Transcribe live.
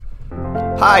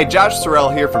Hi, Josh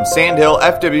Sorrell here from Sandhill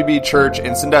FWB Church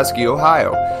in Sandusky,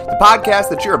 Ohio. The podcast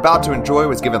that you're about to enjoy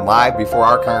was given live before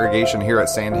our congregation here at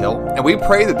Sandhill, and we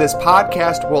pray that this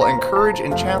podcast will encourage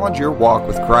and challenge your walk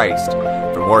with Christ.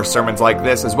 For more sermons like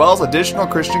this, as well as additional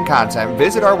Christian content,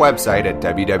 visit our website at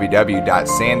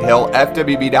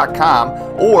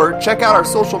www.sandhillfwb.com or check out our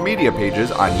social media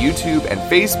pages on YouTube and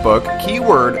Facebook,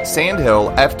 keyword Sandhill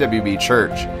FWB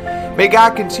Church. May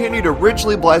God continue to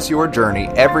richly bless your journey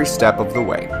every step of the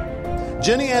way.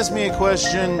 Jenny asked me a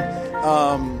question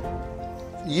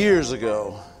years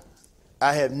ago.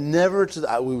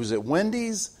 We was at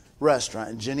Wendy's restaurant,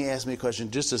 and Jenny asked me a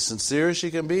question just as sincere as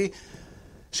she can be.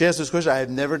 She asked this question I have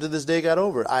never to this day got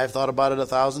over. I have thought about it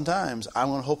 1,000 times. I'm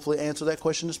going to hopefully answer that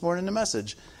question this morning in the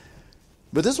message.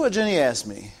 But this is what Jenny asked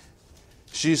me.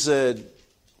 She said,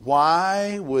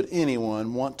 why would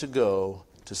anyone want to go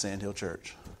to Sandhill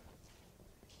Church?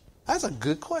 That's a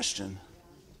good question.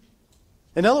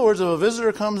 In other words, if a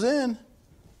visitor comes in,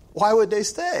 why would they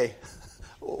stay?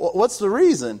 What's the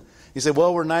reason? You say,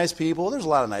 well, we're nice people. There's a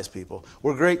lot of nice people.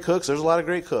 We're great cooks. There's a lot of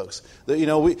great cooks. We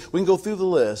can go through the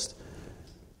list.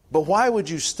 But why would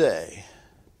you stay?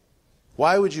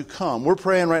 Why would you come? We're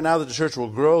praying right now that the church will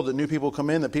grow, that new people come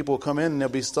in, that people will come in, and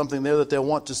there'll be something there that they'll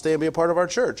want to stay and be a part of our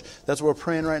church. That's what we're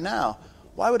praying right now.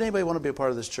 Why would anybody want to be a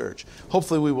part of this church?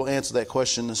 Hopefully we will answer that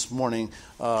question this morning,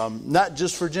 not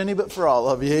just for Jenny, but for all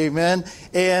of you. Amen.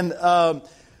 And I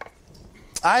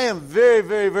am very,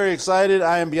 very, very excited.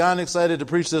 I am beyond excited to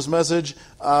preach this message.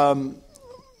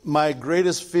 My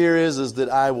greatest fear is that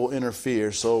I will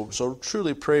interfere. So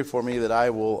truly pray for me that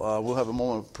I will. We'll have a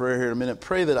moment of prayer here in a minute.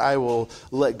 Pray that I will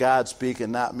let God speak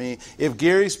and not me. If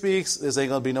Gary speaks, this ain't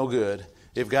going to be no good.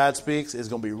 If God speaks, it's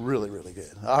going to be really, really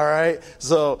good. All right?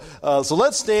 So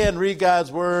let's stand, read God's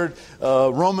Word.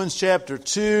 Romans chapter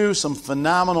 2, some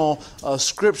phenomenal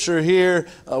scripture here.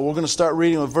 We're going to start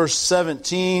reading with verse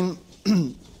 17.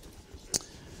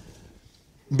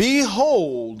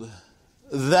 Behold,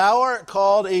 thou art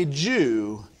called a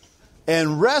Jew,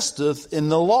 and resteth in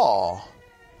the law,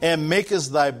 and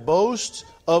makest thy boast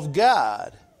of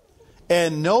God,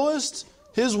 and knowest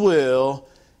his will,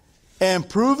 and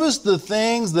provest the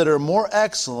things that are more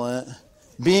excellent,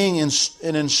 being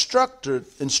instructed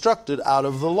out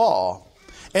of the law,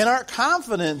 and art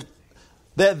confident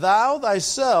that thou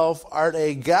thyself art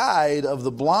a guide of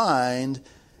the blind,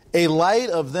 a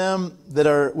light of them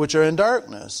which are in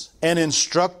darkness, an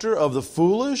instructor of the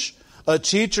foolish, a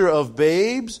teacher of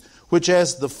babes, which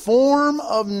has the form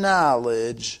of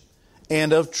knowledge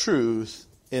and of truth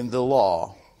in the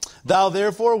law. Thou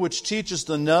therefore which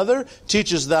teachest another,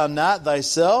 teachest thou not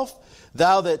thyself?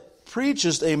 Thou that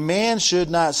preachest a man should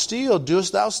not steal,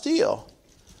 doest thou steal?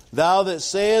 Thou that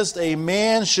sayest a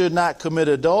man should not commit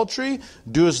adultery,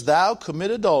 doest thou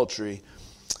commit adultery?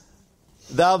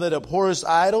 Thou that abhorrest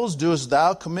idols, doest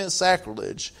thou commit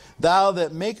sacrilege? Thou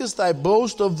that makest thy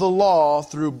boast of the law,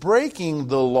 through breaking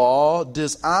the law,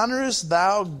 dishonorest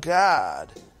thou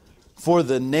God? For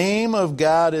the name of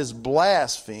God is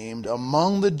blasphemed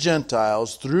among the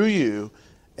Gentiles through you,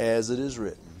 as it is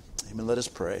written. Amen. Let us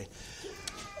pray.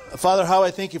 Father, how I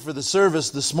thank you for the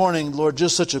service this morning. Lord,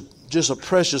 just a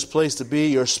precious place to be.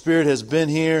 Your Spirit has been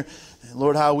here.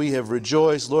 Lord, how we have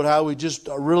rejoiced. Lord, how we just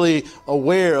are really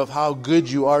aware of how good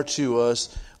you are to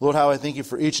us. Lord, how I thank you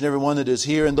for each and every one that is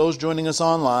here and those joining us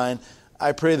online.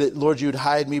 I pray that, Lord, you'd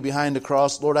hide me behind the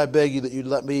cross. Lord, I beg you that you'd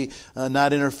let me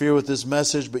not interfere with this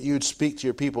message, but you'd speak to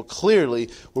your people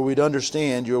clearly where we'd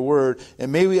understand your word.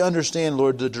 And may we understand,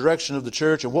 Lord, the direction of the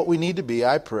church and what we need to be,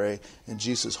 I pray, in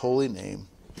Jesus' holy name.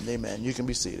 Amen. You can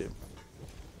be seated.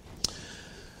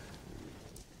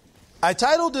 I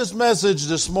titled this message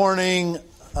this morning,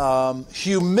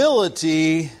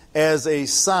 Humility as a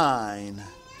Sign.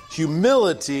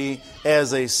 Humility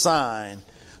as a Sign.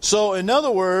 So, in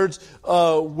other words,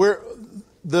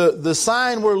 the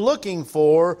sign we're looking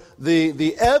for,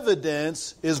 the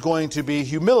evidence is going to be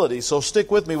humility. So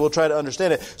stick with me, we'll try to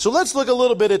understand it. So let's look a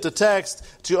little bit at the text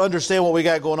to understand what we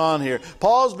got going on here.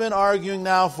 Paul's been arguing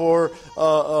now for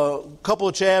a couple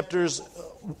of chapters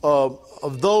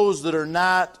of those that are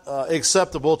not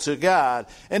acceptable to God.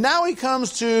 And now he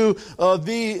comes to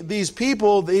these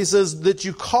people, he says that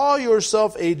you call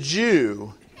yourself a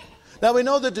Jew. Now we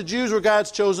know that the Jews were God's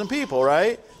chosen people,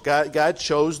 right? God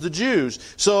chose the Jews.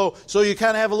 So you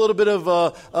kind of have a little bit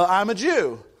of, I'm a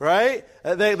Jew, right?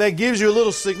 That gives you a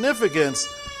little significance.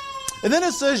 And then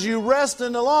it says you rest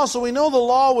in the law. So we know the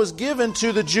law was given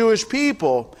to the Jewish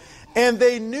people. And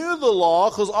they knew the law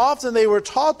because often they were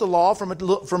taught the law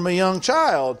from a young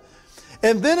child.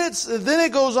 And then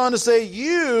it goes on to say,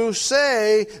 you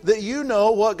say that you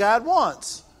know what God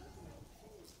wants.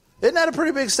 Isn't that a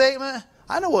pretty big statement?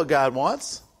 I know what God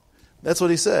wants. That's what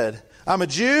he said. I'm a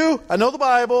Jew, I know the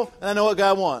Bible, and I know what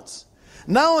God wants.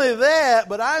 Not only that,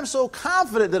 but I'm so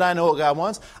confident that I know what God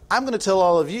wants, I'm going to tell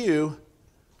all of you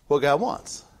what God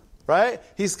wants. Right?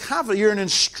 He's confident. You're an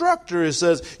instructor, it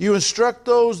says. You instruct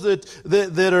those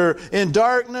that are in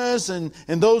darkness and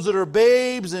those that are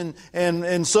babes.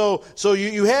 And so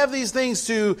you have these things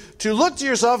to look to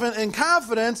yourself in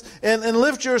confidence and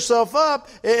lift yourself up.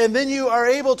 And then you are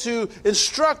able to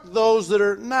instruct those that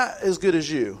are not as good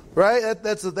as you. Right?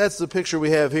 That's the picture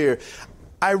we have here.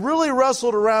 I really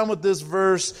wrestled around with this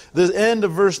verse, the end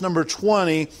of verse number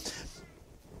 20.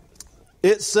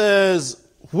 It says,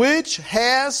 which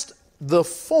hast the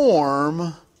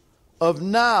form of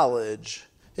knowledge.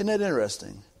 Isn't that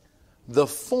interesting? The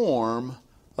form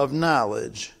of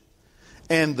knowledge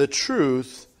and the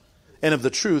truth, and of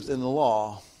the truth in the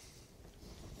law.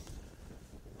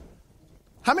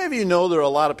 How many of you know there are a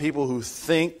lot of people who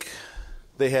think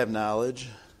they have knowledge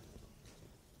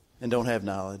and don't have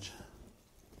knowledge?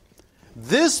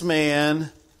 This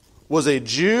man was a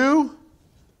Jew.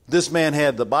 This man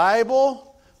had the Bible.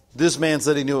 This man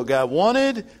said he knew what God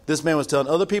wanted. This man was telling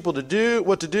other people to do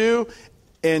what to do.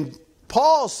 And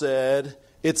Paul said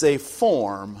it's a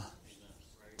form.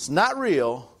 It's not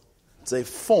real. It's a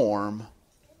form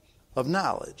of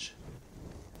knowledge.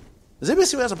 Does anybody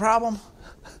see that's a problem?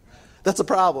 That's a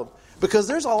problem. Because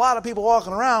there's a lot of people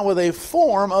walking around with a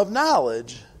form of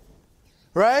knowledge.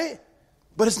 Right?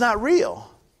 But it's not real.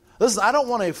 Listen, I don't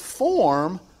want a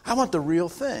form. I want the real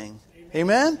thing.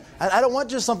 Amen? I don't want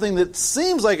just something that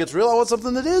seems like it's real. I want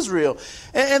something that is real.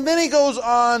 And then he goes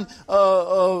on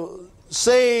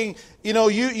saying,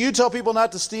 you tell people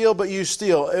not to steal, but you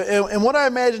steal. And what I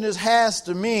imagine this has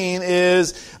to mean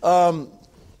is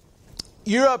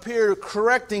you're up here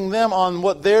correcting them on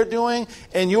what they're doing,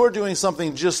 and you're doing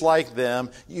something just like them.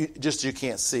 You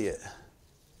can't see it.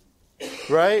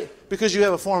 Right? Because you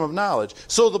have a form of knowledge.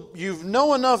 So you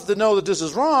know enough to know that this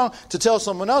is wrong to tell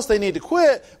someone else they need to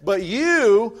quit, but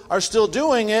you are still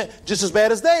doing it just as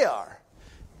bad as they are.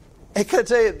 And can I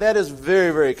tell you, that is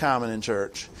very, very common in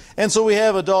church. And so we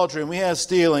have adultery, and we have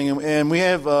stealing, and we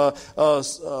have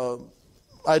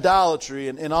idolatry,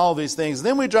 and all these things.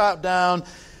 Then we drop down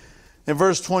in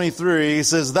verse 23, he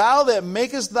says, thou that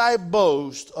makest thy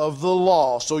boast of the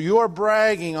law. So you are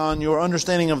bragging on your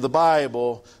understanding of the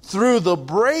Bible. Through the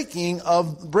breaking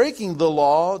the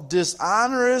law,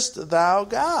 dishonorest thou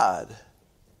God.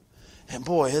 And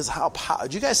boy, do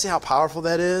you guys see how powerful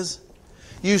that is?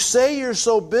 You say you're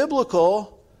so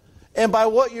biblical, and by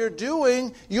what you're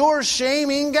doing, you're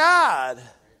shaming God.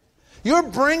 You're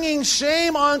bringing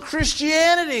shame on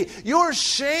Christianity. You're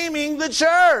shaming the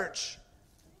church.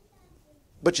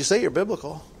 But you say you're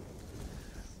biblical.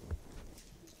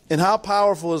 And how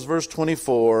powerful is verse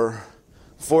 24?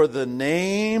 For the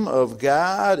name of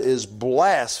God is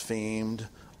blasphemed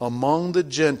among the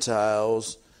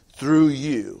Gentiles through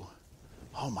you.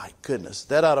 Oh my goodness.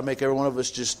 That ought to make every one of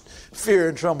us just fear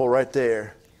and tremble right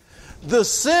there. The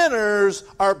sinners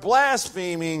are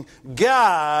blaspheming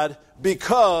God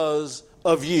because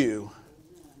of you.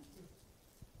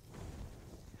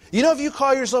 You know, if you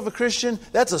call yourself a Christian,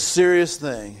 that's a serious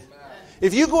thing.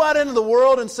 If you go out into the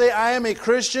world and say, I am a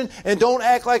Christian, and don't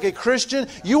act like a Christian,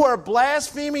 you are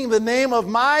blaspheming the name of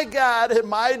my God and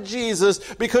my Jesus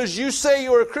because you say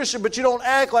you're a Christian, but you don't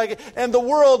act like it, and the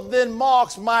world then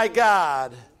mocks my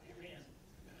God.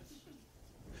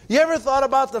 You ever thought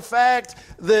about the fact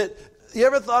that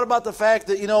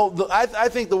I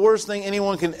think the worst thing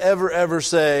anyone can ever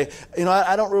say,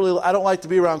 I don't like to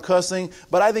be around cussing,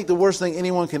 but I think the worst thing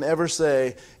anyone can ever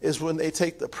say is when they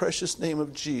take the precious name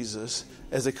of Jesus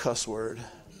as a cuss word.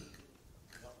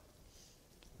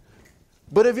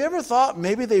 But have you ever thought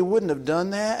maybe they wouldn't have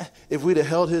done that if we'd have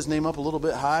held his name up a little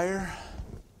bit higher?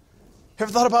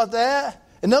 Ever thought about that?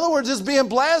 In other words, it's being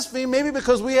blasphemed maybe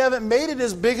because we haven't made it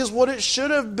as big as what it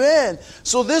should have been.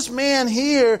 So this man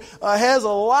here has a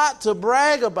lot to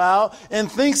brag about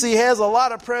and thinks he has a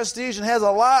lot of prestige and has a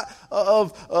lot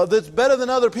of that's better than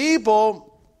other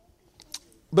people.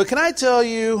 But can I tell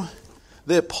you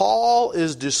that Paul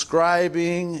is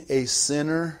describing a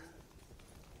sinner?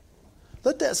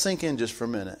 Let that sink in just for a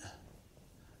minute.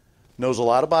 Knows a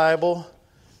lot of Bible,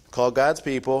 called God's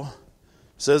people.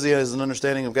 Says he has an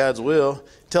understanding of God's will,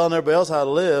 telling everybody else how to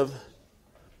live.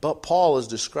 But Paul is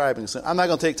describing sin. I'm not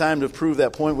going to take time to prove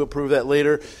that point. We'll prove that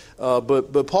later.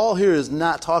 But Paul here is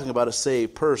not talking about a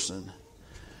saved person.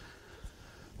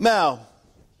 Now,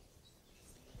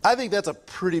 I think that's a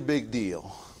pretty big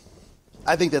deal.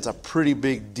 I think that's a pretty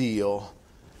big deal,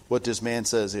 what this man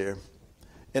says here.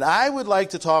 And I would like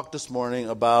to talk this morning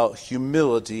about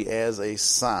humility as a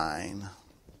sign.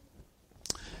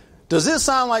 Does it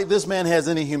sound like this man has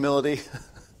any humility?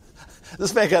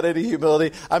 This man got any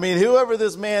humility? I mean, whoever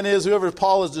this man is, whoever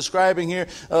Paul is describing here,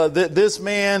 this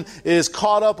man is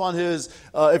caught up on his,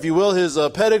 if you will, his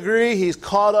pedigree. He's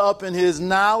caught up in his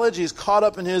knowledge. He's caught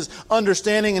up in his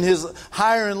understanding and his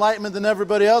higher enlightenment than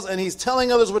everybody else. And he's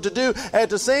telling others what to do. At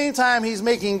the same time, he's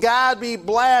making God be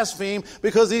blasphemed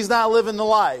because he's not living the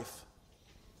life.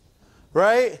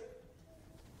 Right?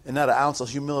 And not an ounce of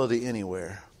humility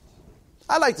anywhere.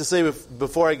 I'd like to say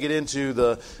before I get into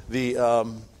the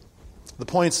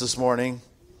points this morning,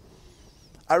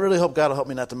 I really hope God will help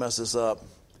me not to mess this up.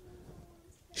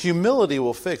 Humility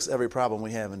will fix every problem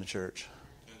we have in the church.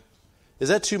 Is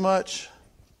that too much?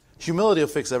 Humility will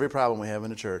fix every problem we have in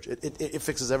the church. It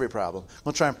fixes every problem. I'm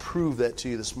going to try and prove that to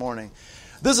you this morning.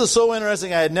 This is so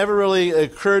interesting. I had never really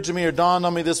occurred to me or dawned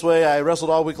on me this way. I wrestled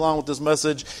all week long with this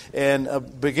message and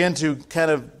began to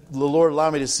the Lord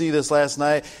allowed me to see this last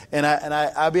night. And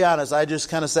I'll be honest, I just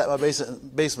kind of sat in my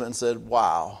basement and said,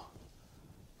 wow.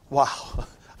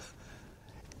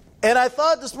 And I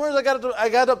thought this morning, I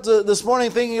got up to this morning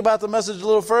thinking about the message a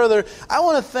little further. I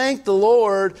want to thank the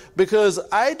Lord because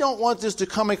I don't want this to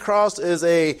come across as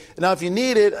now if you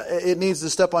need it, it needs to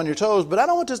step on your toes, but I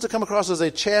don't want this to come across as a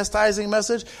chastising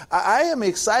message. I am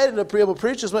excited to be able to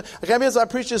preach this. If I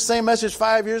preached this same message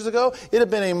 5 years ago, it would have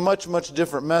been a much, much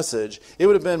different message. It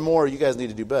would have been more, you guys need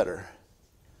to do better.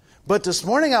 But this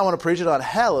morning I want to preach it on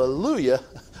hallelujah.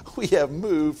 We have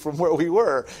moved from where we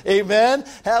were. Amen?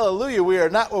 Hallelujah. We are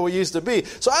not where we used to be.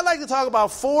 So I'd like to talk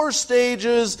about 4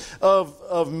 stages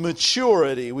of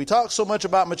maturity. We talk so much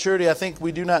about maturity. I think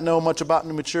we do not know much about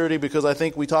maturity because I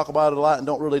think we talk about it a lot and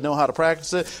don't really know how to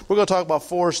practice it. We're going to talk about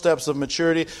 4 steps of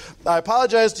maturity. I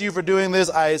apologize to you for doing this.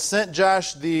 I sent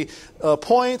Josh the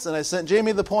points and I sent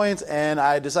Jamie the points and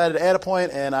I decided to add a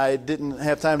point and I didn't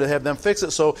have time to have them fix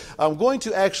it. So I'm going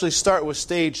to actually start with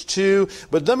stage 2.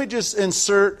 But let me just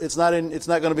insert. It's not going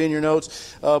to be in your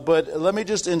notes, but let me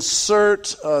just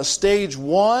insert stage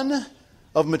 1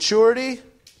 of maturity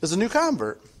is a new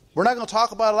convert. We're not going to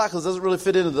talk about it a lot because it doesn't really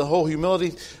fit into the whole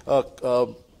humility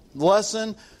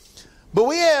lesson. But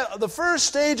we have the first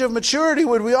stage of maturity.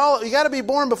 You got to be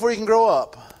born before you can grow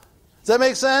up. Does that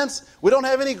make sense? We don't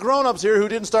have any grown-ups here who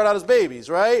didn't start out as babies,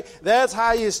 right? That's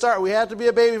how you start. We have to be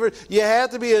a baby first. You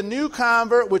have to be a new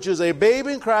convert, which is a babe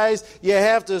in Christ. You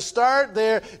have to start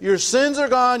there. Your sins are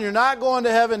gone. You're not going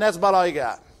to heaven. That's about all you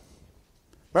got.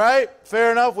 Right?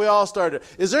 Fair enough. We all started.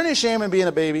 Is there any shame in being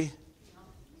a baby?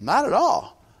 Not at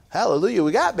all. Hallelujah.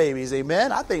 We got babies.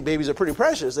 Amen. I think babies are pretty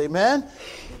precious. Amen.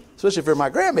 Especially if they're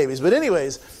my grandbabies. But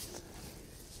anyways...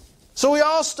 So we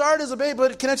all start as a baby,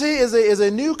 but can I tell you, as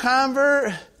a new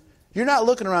convert, you're not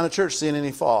looking around the church seeing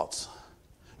any faults.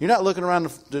 You're not looking around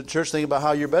the church thinking about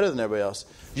how you're better than everybody else.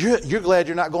 You're glad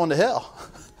you're not going to hell.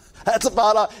 That's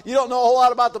about all. You don't know a whole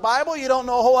lot about the Bible. You don't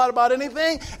know a whole lot about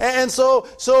anything. And so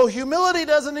humility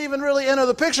doesn't even really enter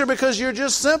the picture because you're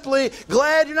just simply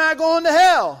glad you're not going to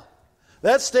hell.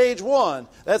 That's stage 1.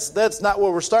 That's not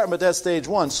where we're starting, but that's stage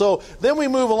 1. So then we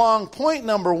move along. Point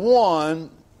number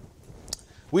 1.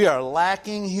 We are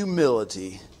lacking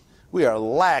humility. We are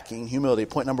lacking humility.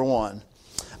 Point number 1.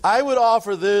 I would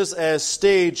offer this as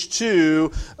stage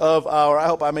 2 of I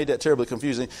hope I made that terribly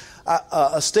confusing,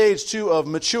 a stage 2 of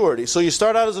maturity. So you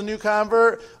start out as a new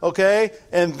convert, okay,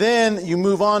 and then you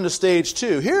move on to stage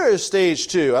 2. Here is stage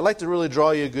 2. I'd like to really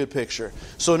draw you a good picture.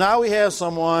 So now we have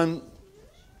someone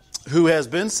who has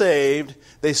been saved.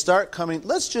 They start coming,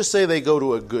 let's just say they go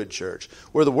to a good church,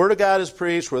 where the Word of God is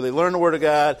preached, where they learn the Word of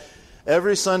God.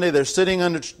 Every Sunday they're sitting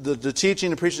under the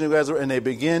teaching, the preaching of God's Word, and they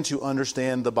begin to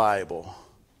understand the Bible.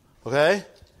 Okay?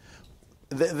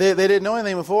 They didn't know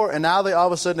anything before, and now all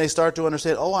of a sudden they start to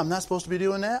understand, oh, I'm not supposed to be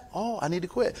doing that? Oh, I need to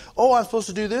quit. Oh, I'm supposed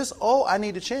to do this? Oh, I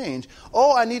need to change.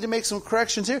 Oh, I need to make some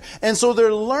corrections here. And so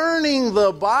they're learning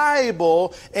the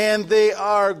Bible, and they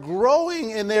are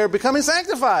growing, and they're becoming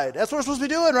sanctified. That's what we're supposed to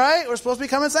be doing, right? We're supposed to be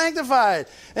becoming sanctified.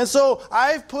 And so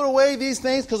I've put away these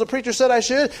things because the preacher said I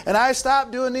should, and I've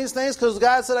stopped doing these things because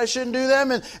God said I shouldn't do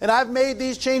them, and I've made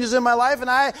these changes in my life, and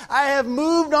I have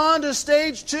moved on to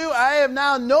stage 2. I have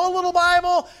now no little Bible,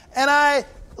 and I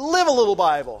live a little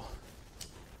Bible.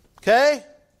 Okay?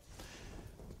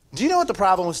 Do you know what the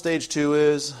problem with stage 2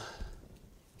 is?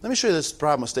 Let me show you this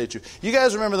problem with stage 2. You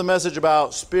guys remember the message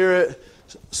about spirit,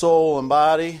 soul, and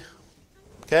body?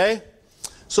 Okay?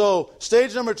 So,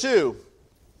 stage number 2.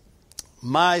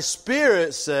 My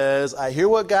spirit says, I hear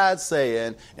what God's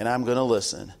saying, and I'm going to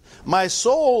listen. My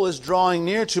soul is drawing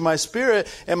near to my spirit,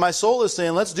 and my soul is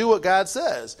saying, let's do what God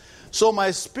says. So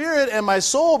my spirit and my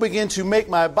soul begin to make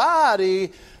my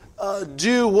body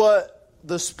do what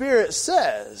the Spirit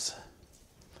says.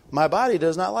 My body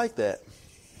does not like that.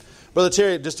 Brother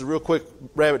Terry, just a real quick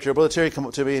rabbit trail. Brother Terry come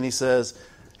up to me and he said,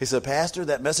 Pastor,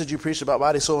 that message you preached about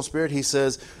body, soul, and spirit, he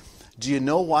says, do you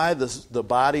know why the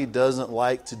body doesn't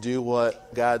like to do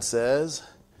what God says?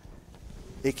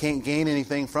 It can't gain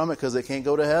anything from it because it can't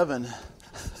go to heaven.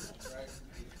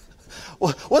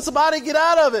 What's the body get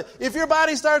out of it? If your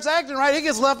body starts acting right, it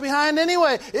gets left behind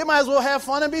anyway. It might as well have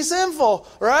fun and be sinful,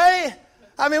 right?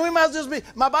 I mean, we might as well just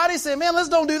be, my body's saying, man, let's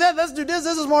don't do that. Let's do this.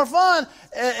 This is more fun.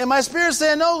 And my spirit's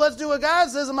saying, no, let's do what God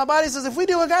says. And my body says, if we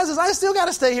do what God says, I still got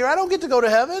to stay here. I don't get to go to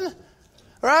heaven,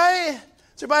 right?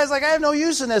 So your body's like, I have no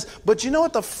use in this. But you know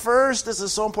what this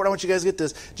is so important. I want you guys to get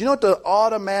this. Do you know what the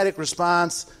automatic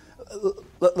response,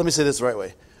 let me say this the right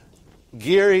way.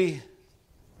 Gary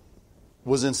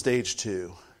was in stage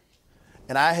 2.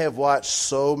 And I have watched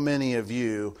so many of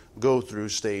you go through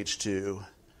stage 2.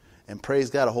 And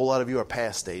praise God, a whole lot of you are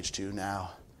past stage 2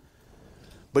 now.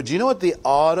 But do you know what the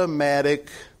automatic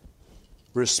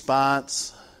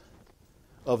response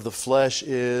of the flesh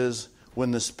is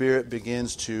when the Spirit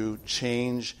begins to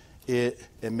change it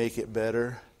and make it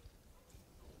better?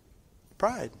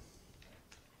 Pride.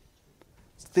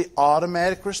 The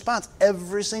automatic response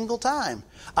every single time.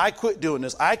 I quit doing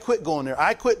this. I quit going there.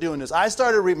 I quit doing this. I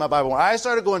started reading my Bible more. I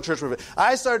started going to church with it.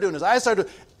 I started doing this.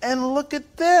 And look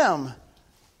at them.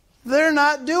 They're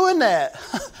not doing that.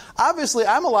 Obviously,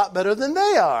 I'm a lot better than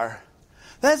they are.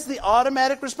 That's the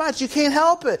automatic response. You can't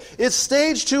help it. It's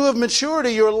stage 2 of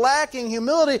maturity. You're lacking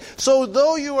humility. So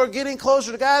though you are getting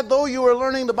closer to God, though you are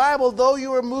learning the Bible, though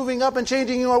you are moving up and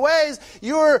changing your ways,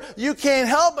 you can't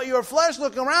help but your flesh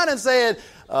looking around and saying,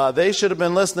 they should have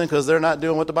been listening because they're not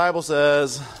doing what the Bible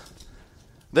says.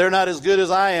 They're not as good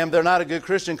as I am. They're not a good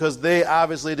Christian because they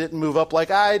obviously didn't move up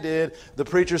like I did. The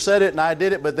preacher said it and I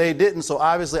did it, but they didn't. So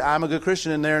obviously I'm a good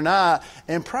Christian and they're not.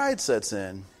 And pride sets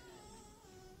in.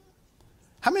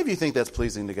 How many of you think that's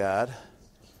pleasing to God?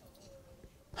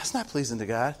 That's not pleasing to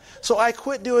God. So I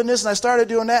quit doing this and I started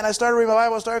doing that and I started reading my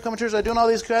Bible, I started coming to church, I was doing all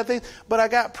these kind of things, but I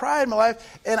got pride in my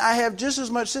life and I have just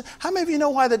as much sin. How many of you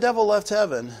know why the devil left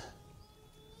heaven?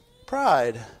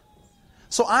 Pride.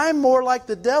 So I'm more like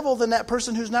the devil than that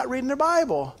person who's not reading their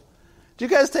Bible. Do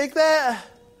you guys take that?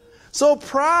 So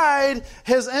pride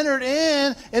has entered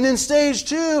in, and in stage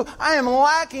 2, I am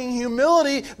lacking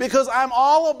humility because I'm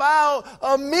all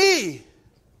about me.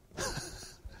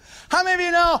 How many of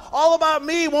you know all about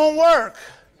me won't work?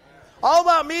 All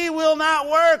about me will not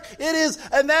work.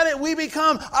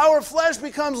 Our flesh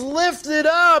becomes lifted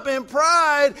up in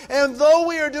pride, and though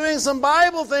we are doing some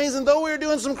Bible things, and though we are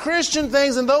doing some Christian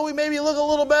things, and though we maybe look a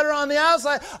little better on the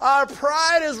outside, our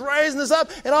pride is raising us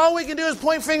up, and all we can do is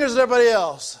point fingers at everybody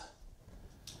else.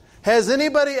 Has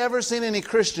anybody ever seen any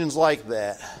Christians like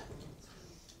that?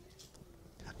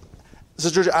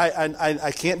 Sister Georgia,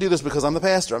 I can't do this because I'm the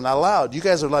pastor. I'm not allowed. You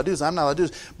guys are allowed to do this. I'm not allowed to do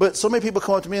this. But so many people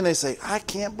come up to me and they say, I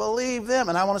can't believe them.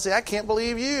 And I want to say, I can't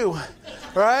believe you.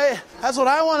 Right? That's what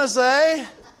I want to say.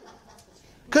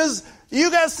 Because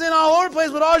you got sin all over the place,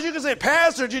 but all you can say,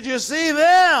 Pastor, did you see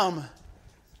them?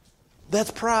 That's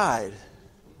pride.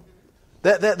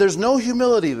 That there's no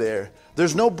humility there.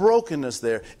 There's no brokenness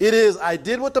there. It is, I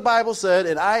did what the Bible said,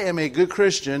 and I am a good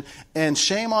Christian, and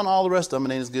shame on all the rest of them,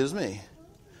 and ain't as good as me.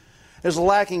 There's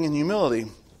lacking in humility.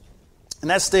 And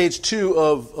that's stage 2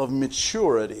 of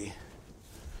maturity.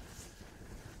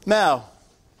 Now,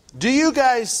 do you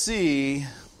guys see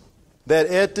that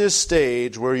at this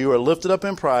stage where you are lifted up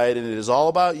in pride and it is all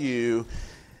about you,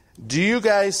 do you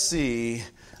guys see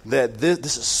that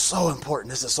this is so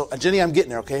important? This is so, Jenny, I'm getting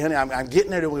there, okay, honey? I'm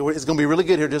getting there. It's going to be really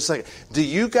good here in just a second. Do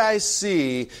you guys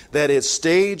see that it's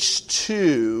stage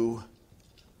 2?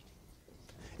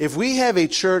 If we have a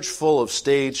church full of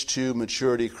stage 2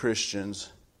 maturity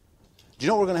Christians, do you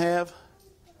know what we're going to have?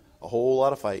 A whole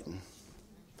lot of fighting,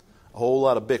 a whole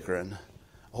lot of bickering,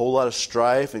 a whole lot of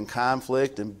strife and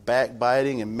conflict and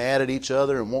backbiting and mad at each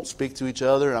other and won't speak to each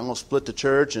other, and I'm going to split the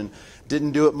church and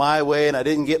didn't do it my way and I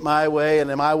didn't get my way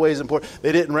and my way is important.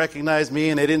 They didn't recognize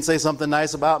me and they didn't say something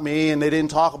nice about me and they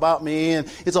didn't talk about me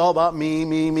and it's all about me.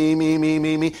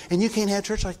 And you can't have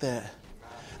church like that.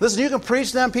 Listen, you can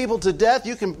preach them people to death.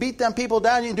 You can beat them people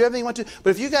down. You can do everything you want to. But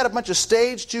if you got a bunch of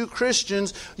stage 2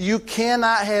 Christians, you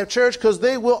cannot have church because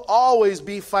they will always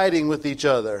be fighting with each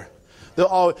other.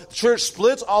 Church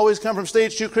splits always come from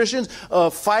stage 2 Christians.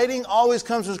 Fighting always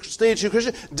comes from stage 2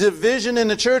 Christians. Division in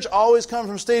the church always comes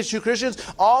from stage 2 Christians.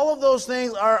 All of those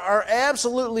things are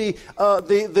absolutely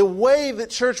the way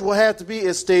that church will have to be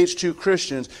is stage 2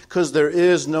 Christians because there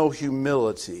is no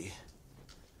humility.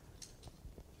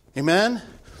 Amen?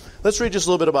 Let's read just a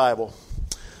little bit of Bible.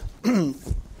 I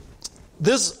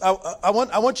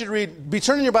want you to be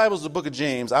turning your Bibles to the book of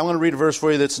James. I'm going to read a verse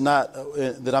for you that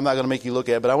I'm not going to make you look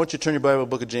at, but I want you to turn your Bible to the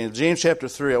book of James. James chapter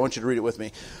 3, I want you to read it with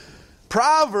me.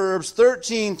 Proverbs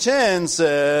 13:10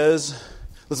 says,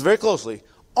 listen very closely,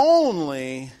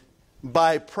 only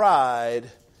by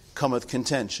pride cometh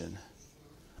contention.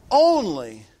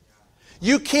 Only.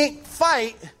 You can't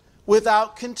fight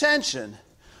without contention.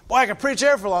 Boy, I could preach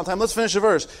there for a long time. Let's finish the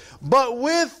verse. But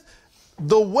with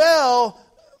the well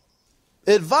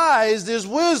advised is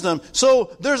wisdom.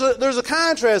 So there's a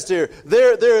contrast here.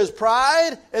 There is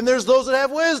pride and there's those that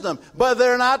have wisdom, but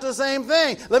they're not the same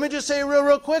thing. Let me just say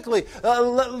real quickly.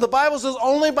 The Bible says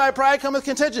only by pride cometh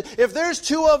contention. If there's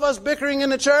two of us bickering in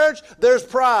the church, there's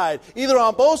pride, either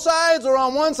on both sides or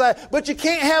on one side. But you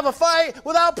can't have a fight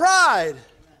without pride.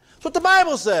 That's what the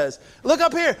Bible says. Look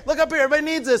up here. Look up here. Everybody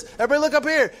needs this. Everybody look up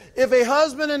here. If a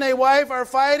husband and a wife are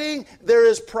fighting, there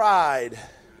is pride.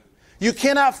 You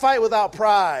cannot fight without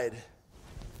pride.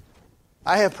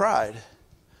 I have pride.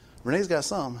 Renee's got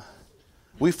some.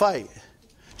 We fight.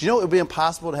 Do you know it would be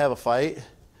impossible to have a fight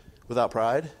without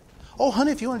pride? Oh,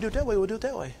 honey, if you want to do it that way, we'll do it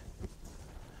that way.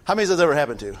 How many has that ever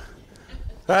happened to?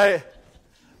 Right?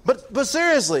 But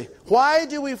seriously, why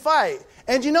do we fight?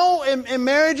 And you know, in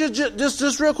marriages,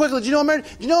 just real quickly, do you know marriage?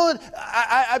 You know,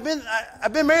 I've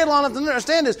been married long enough to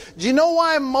understand this. Do you know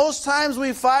why most times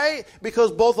we fight?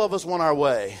 Because both of us want our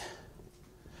way.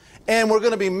 And we're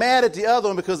going to be mad at the other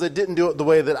one because they didn't do it the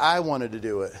way that I wanted to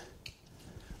do it.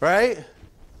 Right?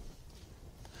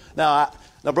 Now,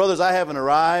 brothers, I haven't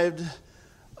arrived.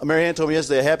 Mary Ann told me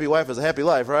yesterday, a happy wife is a happy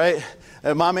life, right?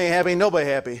 And mom ain't happy, nobody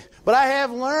happy. But I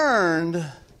have learned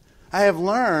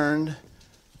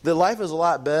that life is a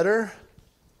lot better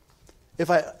if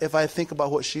I think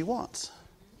about what she wants.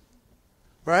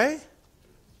 Right?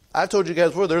 I've told you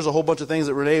guys before, there's a whole bunch of things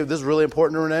that Renee, this is really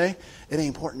important to Renee. It ain't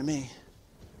important to me.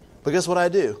 But guess what I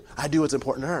do? I do what's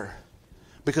important to her.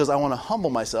 Because I want to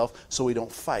humble myself so we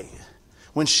don't fight.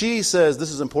 When she says this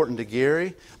is important to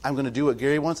Gary, I'm going to do what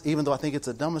Gary wants, even though I think it's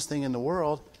the dumbest thing in the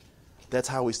world. That's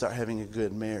how we start having a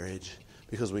good marriage.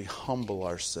 Because we humble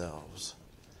ourselves.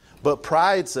 But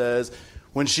pride says,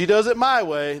 when she does it my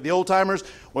way, the old timers,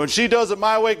 when she does it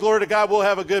my way, glory to God, we'll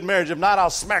have a good marriage. If not, I'll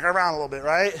smack her around a little bit,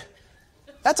 right?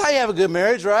 That's how you have a good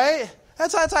marriage, right?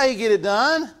 That's how you get it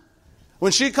done.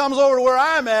 When she comes over to where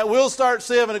I'm at, we'll start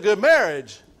having a good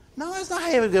marriage. No, that's not how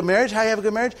you have a good marriage. How you have a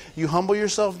good marriage? You humble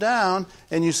yourself down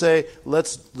and you say,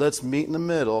 let's meet in the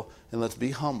middle and let's be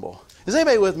humble. Is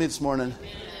anybody with me this morning?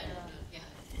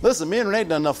 Listen, me and Renee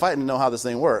done enough fighting to know how this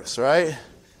thing works, right?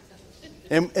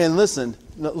 And listen,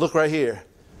 look right here.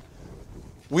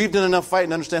 We've done enough fighting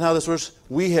to understand how this works.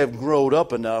 We have grown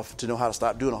up enough to know how to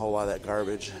stop doing a whole lot of that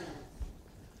garbage.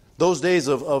 Those days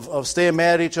of staying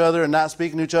mad at each other and not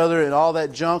speaking to each other and all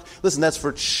that junk, listen, that's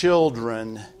for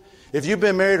children. If you've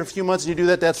been married a few months and you do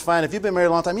that, that's fine. If you've been married a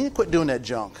long time, you need to quit doing that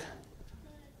junk.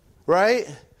 Right?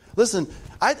 Listen,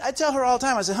 I tell her all the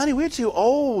time, I say, honey, we're too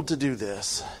old to do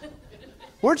this.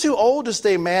 We're too old to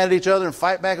stay mad at each other and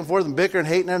fight back and forth and bicker and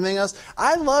hate and everything else.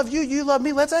 I love you, you love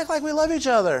me. Let's act like we love each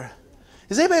other.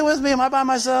 Is anybody with me? Am I by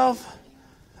myself?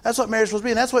 That's what marriage is supposed to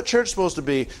be, and that's what church is supposed to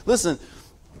be. Listen,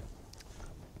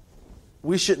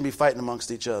 we shouldn't be fighting amongst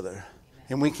each other.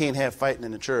 And we can't have fighting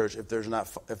in the church if there's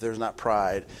not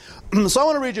pride. So I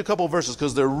want to read you a couple of verses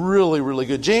because they're really, really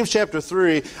good. James chapter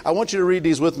 3, I want you to read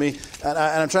these with me. And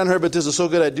I'm trying to hurry, but this is so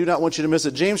good I do not want you to miss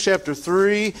it. James chapter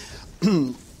 3,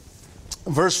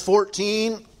 verse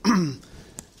 14.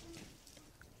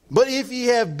 But if ye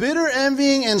have bitter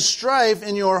envying and strife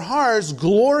in your hearts,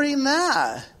 glory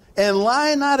not, and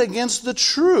lie not against the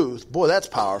truth. Boy, that's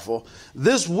powerful.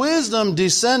 This wisdom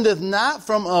descendeth not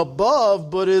from above,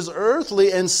 but is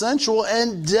earthly and sensual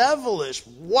and devilish.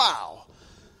 Wow.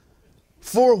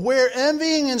 For where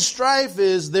envying and strife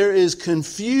is, there is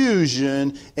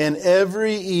confusion and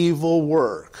every evil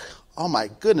work. Oh my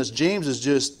goodness, James is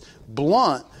just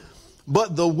blunt.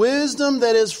 But the wisdom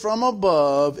that is from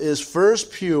above is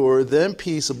first pure, then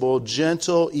peaceable,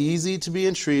 gentle, easy to be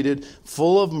entreated,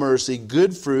 full of mercy,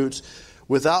 good fruits,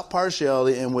 without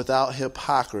partiality and without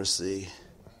hypocrisy.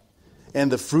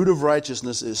 And the fruit of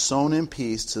righteousness is sown in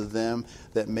peace to them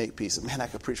that make peace. Man, I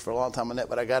could preach for a long time on that,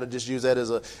 but I got to just use that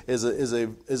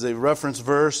as a reference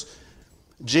verse.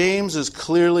 James is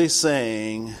clearly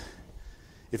saying,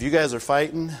 if you guys are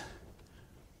fighting,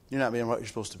 you're not being what you're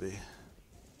supposed to be.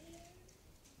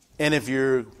 And if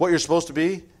you're what you're supposed to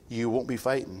be, you won't be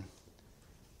fighting.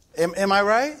 Am I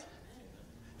right?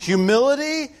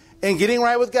 Humility and getting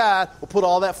right with God will put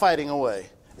all that fighting away.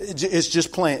 It's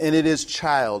just plain, and it is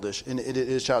childish, and it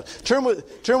is childish. Turn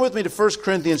with me to 1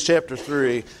 Corinthians chapter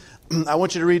 3. I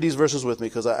want you to read these verses with me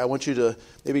because I want you to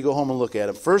maybe go home and look at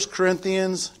them. 1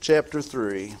 Corinthians chapter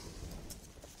 3,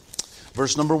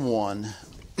 verse number 1.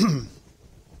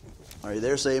 Are you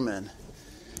there? Say amen.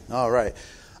 All right.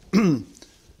 And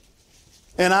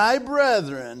I,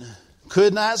 brethren,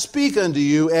 could not speak unto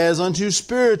you as unto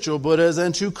spiritual, but as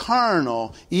unto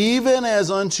carnal, even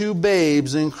as unto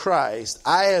babes in Christ.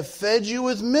 I have fed you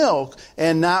with milk,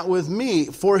 and not with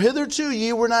meat. For hitherto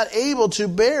ye were not able to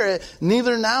bear it,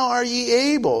 neither now are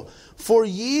ye able. For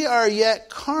ye are yet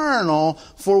carnal,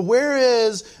 for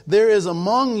whereas there is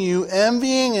among you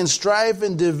envying and strife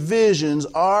and divisions,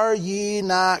 are ye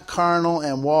not carnal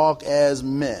and walk as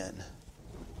men?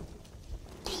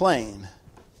 Plain.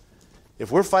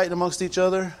 If we're fighting amongst each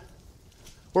other,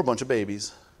 we're a bunch of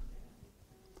babies.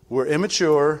 We're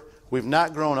immature. We've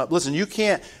not grown up. Listen, you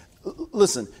can't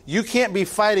be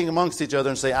fighting amongst each other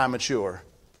and say, I'm mature.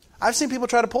 I've seen people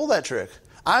try to pull that trick.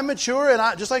 I'm mature,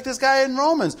 and just like this guy in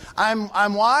Romans.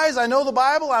 I'm wise, I know the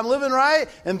Bible, I'm living right,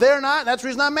 and they're not, and that's the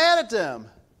reason I'm mad at them.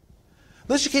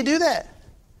 Listen, you can't do that.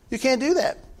 You can't do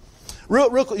that.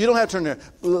 Real quick, you don't have to turn there.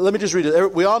 Let me just read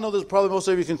it. We all know this, probably most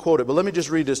of you can quote it, but let me just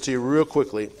read this to you real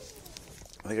quickly.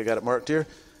 I think I got it marked here.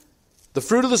 The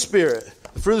fruit of the Spirit.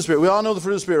 The fruit of the Spirit. We all know the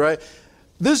fruit of the Spirit, right?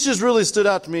 This just really stood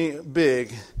out to me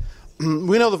big.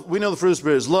 We know the fruit of the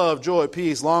Spirit is love, joy,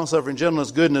 peace, long-suffering, gentleness,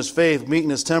 goodness, faith,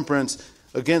 meekness, temperance.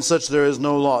 Against such there is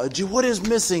no law. What is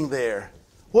missing there?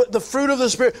 What the fruit of the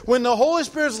Spirit? When the Holy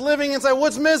Spirit's living inside,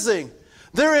 what's missing?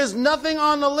 There is nothing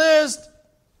on the list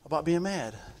about being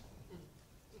mad.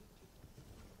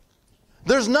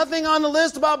 There's nothing on the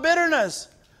list about bitterness.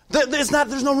 There's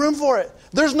no room for it.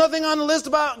 There's nothing on the list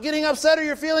about getting upset or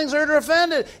your feelings hurt or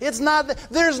offended. There's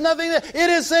nothing. It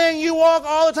is saying you walk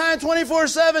all the time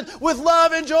 24/7 with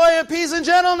love and joy and peace and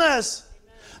gentleness.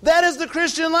 That is the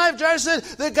Christian life. Josh said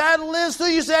that God lives through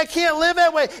you. You say, I can't live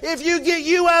that way. If you get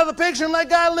you out of the picture and let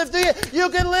God live through you, you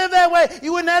can live that way.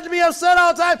 You wouldn't have to be upset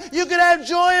all the time. You could have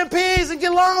joy and peace and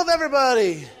get along with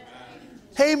everybody.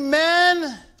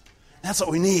 Amen. That's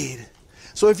what we need.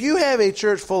 So if you have a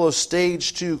church full of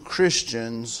stage 2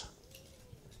 Christians,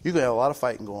 you're going to have a lot of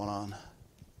fighting going on.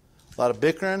 A lot of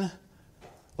bickering, a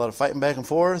lot of fighting back and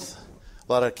forth,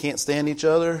 a lot of can't stand each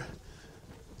other,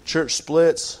 church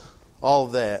splits, all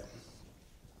of that.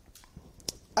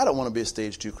 I don't want to be a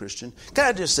stage 2 Christian. Can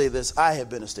I just say this? I have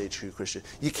been a stage 2 Christian.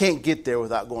 You can't get there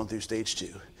without going through stage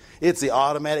 2. It's the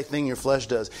automatic thing your flesh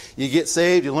does. You get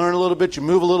saved, you learn a little bit, you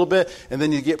move a little bit, and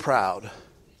then you get proud.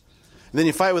 And then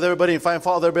you fight with everybody and find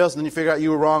fault with everybody else, and then you figure out you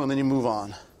were wrong, and then you move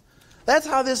on. That's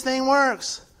how this thing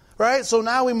works, right? So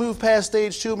now we move past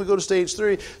stage 2 and we go to stage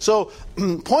 3. So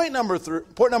point number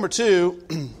 2,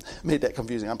 made that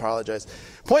confusing, I apologize.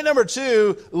 Point number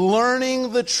 2,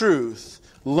 learning the truth.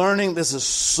 This is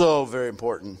so very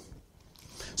important.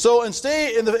 So in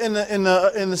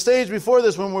the stage before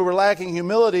this, when we were lacking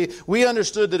humility, we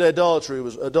understood that adultery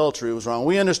was wrong.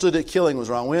 We understood that killing was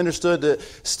wrong. We understood that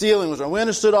stealing was wrong. We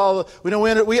understood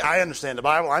I understand the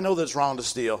Bible. I know that it's wrong to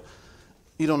steal.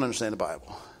 You don't understand the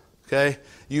Bible. Okay?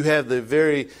 You have the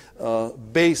very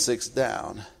basics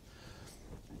down.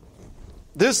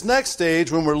 This next stage,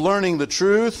 when we're learning the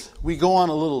truth, we go on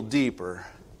a little deeper.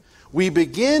 We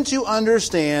begin to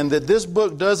understand that this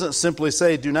book doesn't simply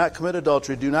say, do not commit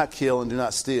adultery, do not kill, and do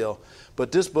not steal.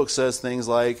 But this book says things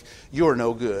like, you're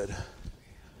no good.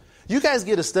 You guys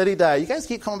get a study diet. You guys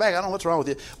keep coming back. I don't know what's wrong with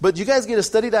you. But you guys get a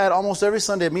study diet almost every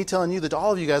Sunday of me telling you that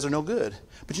all of you guys are no good.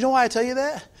 But you know why I tell you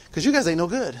that? Because you guys ain't no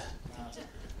good.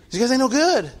 You guys ain't no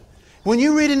good. When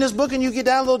you read in this book and you get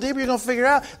down a little deeper, you're going to figure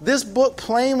out this book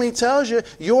plainly tells you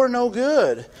you're no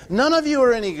good. None of you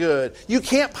are any good. You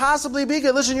can't possibly be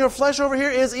good. Listen, your flesh over here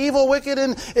is evil, wicked,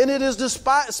 and it is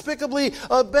despicably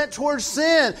bent towards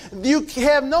sin. You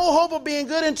have no hope of being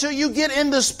good until you get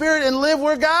in the Spirit and live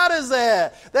where God is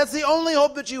at. That's the only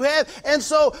hope that you have. And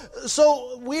so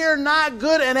we're not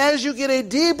good. And as you get a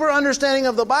deeper understanding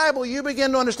of the Bible, you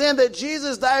begin to understand that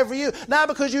Jesus died for you, not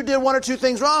because you did one or two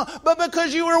things wrong, but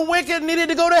because you were wicked and needed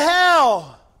to go to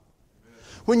hell.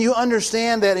 When you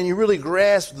understand that and you really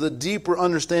grasp the deeper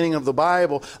understanding of the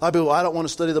Bible, a lot of people, I don't want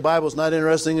to study the Bible. It's not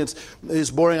interesting.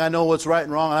 It's boring. I know what's right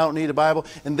and wrong. I don't need a Bible.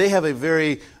 And they have a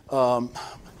very, God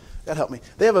help me,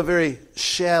 they have a very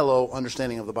shallow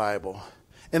understanding of the Bible.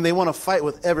 And they want to fight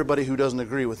with everybody who doesn't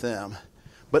agree with them.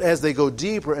 But as they go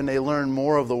deeper and they learn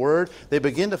more of the Word, they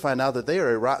begin to find out that they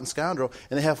are a rotten scoundrel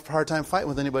and they have a hard time fighting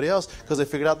with anybody else because they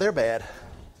figured out they're bad.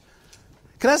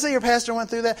 Can I say your pastor went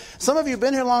through that? Some of you have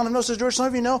been here long enough, Sister George. Some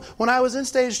of you know when I was in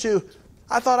stage 2,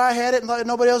 I thought I had it and thought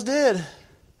nobody else did.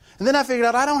 And then I figured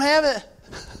out I don't have it.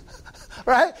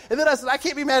 Right? And then I said, I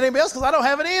can't be mad at anybody else because I don't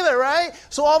have it either, right?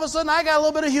 So all of a sudden I got a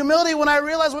little bit of humility when I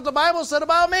realized what the Bible said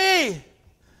about me.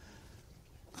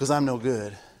 Because I'm no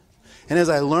good. And as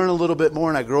I learn a little bit more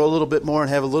and I grow a little bit more and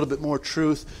have a little bit more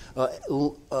truth,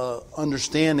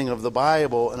 understanding of the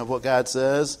Bible and of what God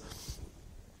says,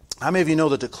 how many of you know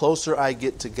that the closer I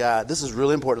get to God, this is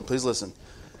really important, please listen.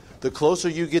 The closer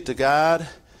you get to God,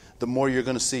 the more you're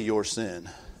going to see your sin.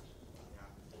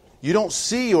 You don't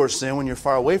see your sin when you're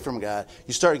far away from God.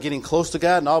 You start getting close to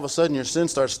God, and all of a sudden your sin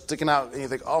starts sticking out, and you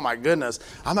think, oh my goodness,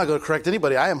 I'm not going to correct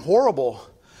anybody. I am horrible.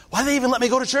 Why do they even let me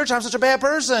go to church? I'm such a bad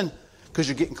person. Because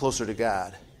you're getting closer to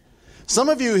God. Some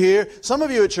of you here, some of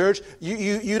you at church,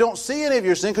 you don't see any of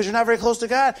your sin because you're not very close to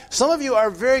God. Some of you are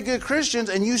very good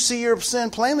Christians, and you see your sin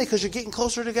plainly because you're getting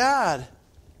closer to God.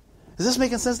 Is this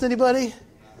making sense to anybody?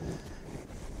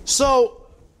 So,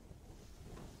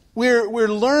 We're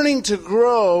learning to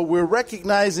grow. We're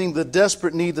recognizing the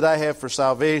desperate need that I have for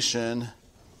salvation.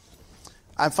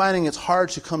 I'm finding it's hard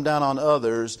to come down on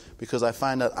others because I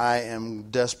find that I am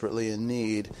desperately in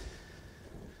need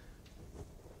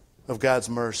of God's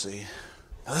mercy.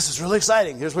 Now, this is really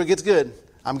exciting. Here's where it gets good.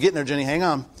 I'm getting there, Jenny. Hang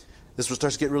on. This is where it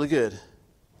starts to get really good.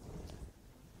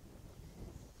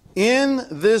 In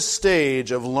this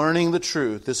stage of learning the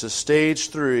truth, this is stage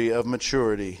 3 of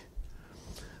maturity,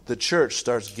 the church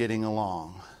starts getting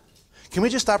along. Can we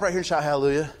just stop right here and shout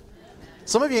hallelujah?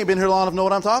 Some of you ain't been here long enough to know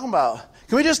what I'm talking about.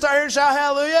 Can we just start here and shout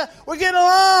hallelujah? We're getting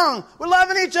along. We're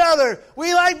loving each other.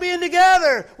 We like being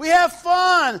together. We have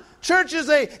fun. Church is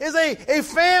a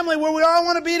family where we all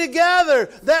want to be together.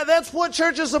 That's what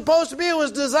church is supposed to be. It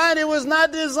was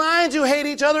not designed to hate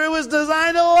each other. It was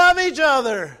designed to love each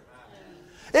other.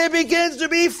 It begins to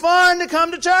be fun to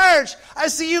come to church. I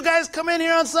see you guys come in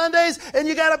here on Sundays and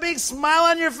you got a big smile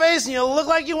on your face and you look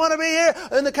like you want to be here.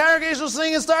 And the congregational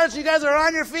singing starts. You guys are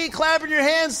on your feet, clapping your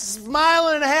hands,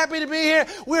 smiling and happy to be here.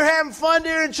 We're having fun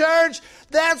here in church.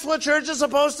 That's what church is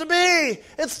supposed to be.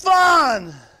 It's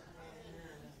fun.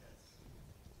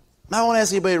 Now I want to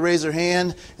ask anybody to raise their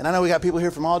hand. And I know we got people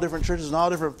here from all different churches and all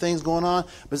different things going on.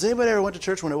 But has anybody ever went to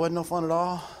church when it wasn't no fun at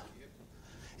all?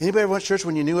 Anybody ever went to church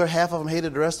when you knew half of them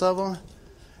hated the rest of them?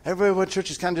 Everybody went to church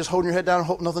is kind of just holding your head down and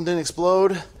hoping nothing didn't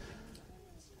explode?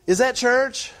 Is that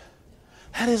church?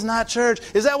 That is not church.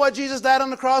 Is that what Jesus died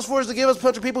on the cross for, is to give us a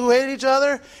bunch of people who hated each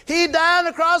other? He died on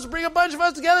the cross to bring a bunch of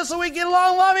us together so we get along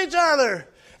and love each other.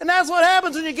 And that's what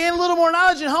happens when you gain a little more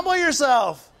knowledge and humble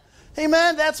yourself.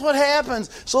 Amen? That's what happens.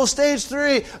 So stage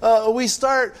 3, we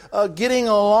start getting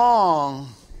along.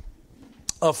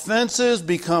 Offenses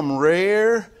become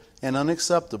rare and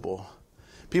unacceptable.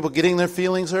 People getting their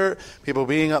feelings hurt, people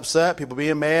being upset, people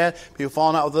being mad, people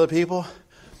falling out with other people.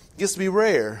 It gets to be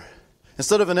rare.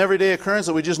 Instead of an everyday occurrence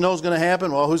that we just know is going to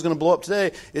happen, well, who's going to blow up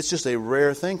today? It's just a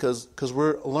rare thing because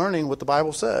we're learning what the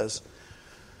Bible says.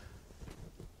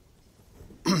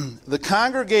 The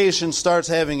congregation starts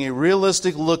having a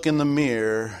realistic look in the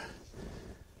mirror.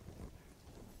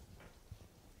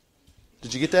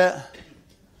 Did you get that?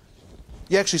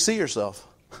 You actually see yourself.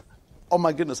 Oh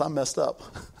my goodness, I'm messed up.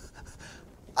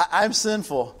 I'm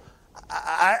sinful.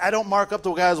 I don't mark up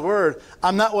to God's word.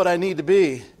 I'm not what I need to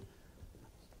be.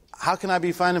 How can I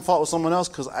be finding fault with someone else?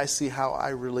 Because I see how I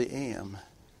really am.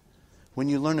 When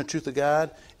you learn the truth of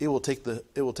God, it will take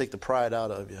the pride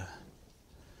out of you.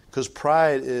 Because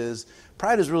pride is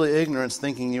really ignorance,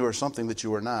 thinking you are something that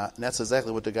you are not. And that's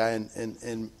exactly what the guy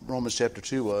in Romans chapter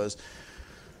 2 was.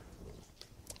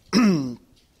 And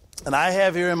I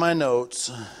have here in my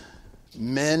notes,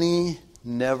 many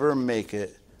never make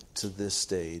it to this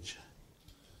stage.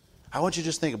 I want you to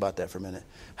just think about that for a minute.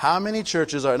 How many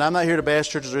churches are, and I'm not here to bash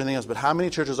churches or anything else, but how many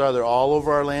churches are there all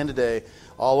over our land today,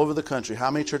 all over the country? How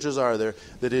many churches are there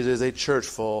that it is a church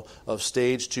full of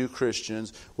stage 2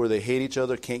 Christians where they hate each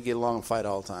other, can't get along, and fight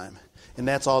all the time? And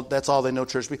that's all they know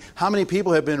church to be. How many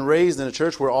people have been raised in a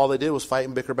church where all they did was fight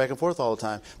and bicker back and forth all the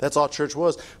time? That's all church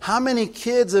was. How many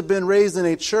kids have been raised in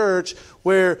a church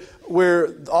where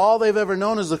all they've ever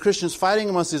known is the Christians fighting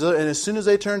amongst each other, and as soon as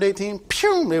they turned 18,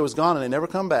 pew, they was gone and they never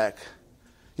come back?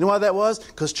 You know why that was?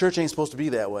 Because church ain't supposed to be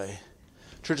that way.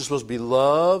 Church is supposed to be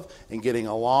love and getting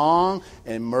along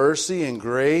and mercy and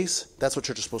grace. That's what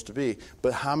church is supposed to be.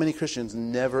 But how many Christians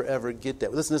never, ever get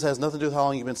that? Listen, this has nothing to do with how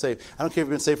long you've been saved. I don't care if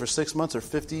you've been saved for 6 months or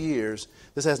 50 years.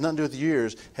 This has nothing to do with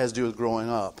years. It has to do with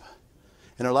growing up.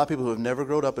 And there are a lot of people who have never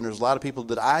grown up, and there's a lot of people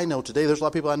that I know today. There's a lot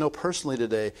of people I know personally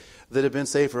today that have been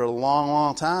saved for a long,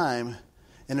 long time,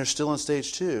 and they're still in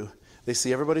stage 2. They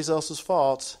see everybody else's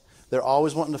faults. They're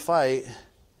always wanting to fight,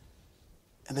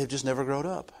 and they've just never grown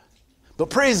up. But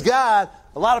praise God,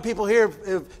 a lot of people here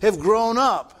have grown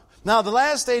up. Now, the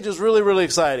last stage is really, really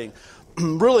exciting.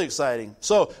 Really exciting.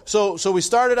 So we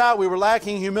started out, we were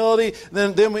lacking humility.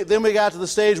 Then we got to the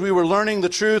stage we were learning the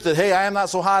truth that, hey, I am not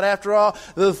so hot after all.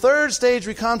 The third stage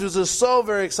we come to is just so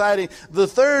very exciting. The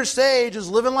third stage is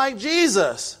living like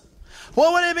Jesus.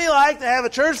 What would it be like to have a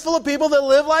church full of people that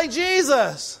live like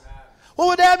Jesus? What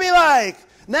would that be like?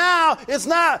 Now, it's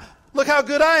not, look how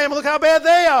good I am, look how bad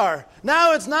they are.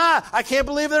 Now it's not, I can't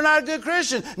believe they're not a good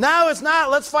Christian. Now it's not,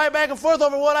 let's fight back and forth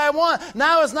over what I want.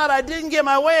 Now it's not, I didn't get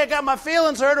my way, I got my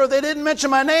feelings hurt, or they didn't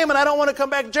mention my name and I don't want to come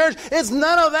back to church. It's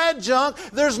none of that junk.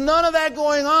 There's none of that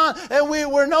going on. And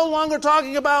we're no longer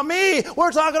talking about me.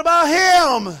 We're talking about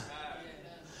Him.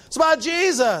 It's about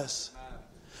Jesus.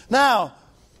 Now,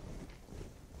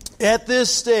 at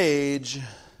this stage,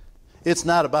 it's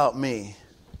not about me.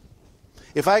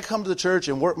 If I come to the church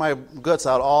and work my guts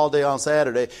out all day on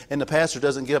Saturday and the pastor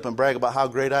doesn't get up and brag about how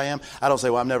great I am, I don't say,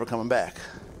 well, I'm never coming back.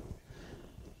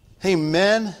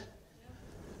 Amen.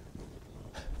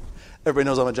 Everybody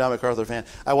knows I'm a John MacArthur fan.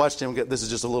 I watched him this is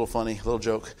just a little funny, little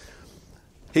joke.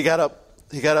 He got up,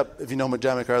 if you know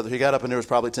John MacArthur, he got up and there was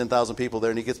probably 10,000 people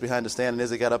there, and he gets behind the stand, and as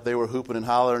he got up, they were hooping and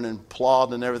hollering and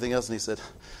applauding and everything else, and he said,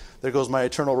 there goes my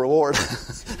eternal reward.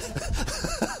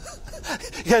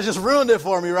 You guys just ruined it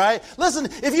for me, right? Listen,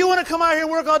 if you want to come out here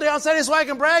and work all day on Saturday so I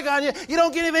can brag on you, you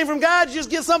don't get anything from God, you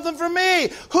just get something from me.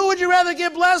 Who would you rather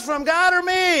get blessed from, God or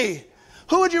me?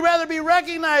 Who would you rather be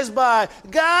recognized by,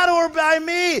 God or by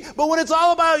me? But when it's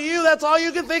all about you, that's all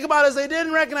you can think about is they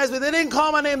didn't recognize me, they didn't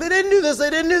call my name, they didn't do this, they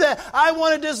didn't do that. I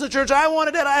wanted this in the church, I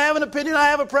wanted that, I have an opinion, I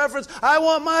have a preference, I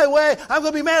want my way. I'm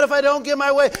going to be mad if I don't get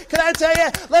my way. Can I tell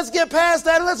you, let's get past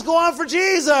that and let's go on for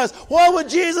Jesus. What would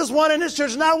Jesus want in this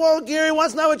church? Not what Gary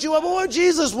wants, not what you want, but what would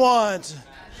Jesus want?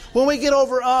 When we get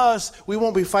over us, we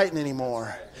won't be fighting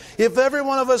anymore. If every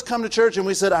one of us come to church and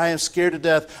we said, I am scared to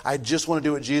death, I just want to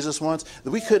do what Jesus wants,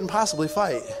 then we couldn't possibly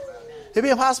fight. It'd be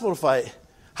impossible to fight.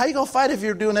 How are you going to fight if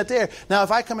you're doing that there? Now,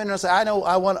 if I come in and say, I know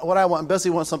I want what I want, and Bessie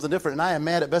wants something different, and I am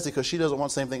mad at Bessie because she doesn't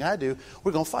want the same thing I do,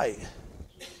 we're going to fight.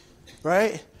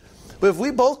 Right? But if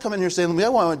we both come in here saying, I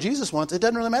want what Jesus wants, it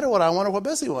doesn't really matter what I want or what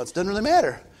Bessie wants. It doesn't really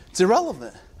matter. It's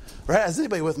irrelevant. Right? Is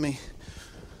anybody with me?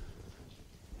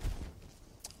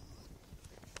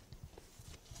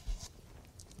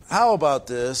 How about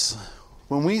this?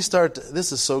 When we start,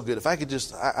 this is so good. If I could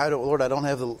just, Lord, I don't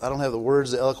have the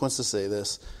words, the eloquence to say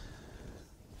this.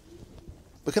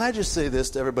 But can I just say this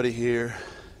to everybody here?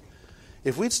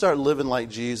 If we'd start living like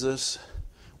Jesus,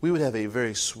 we would have a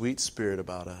very sweet spirit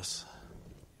about us.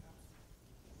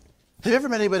 Have you ever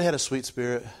met anybody that had a sweet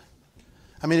spirit?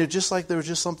 I mean, it's just like there was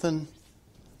just something,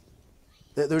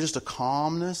 there was just a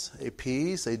calmness, a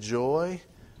peace, a joy.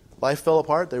 Life fell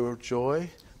apart, they were joy.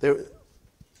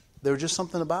 There was just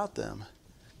something about them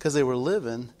because they were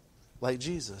living like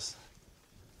Jesus.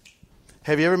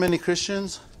 Have you ever met any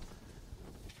Christians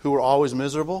who were always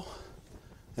miserable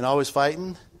and always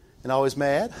fighting and always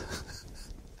mad?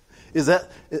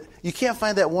 You can't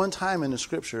find that one time in the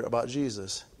Scripture about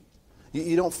Jesus.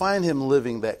 You don't find Him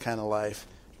living that kind of life.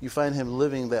 You find Him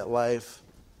living that life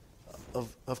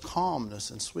of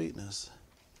calmness and sweetness.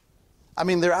 I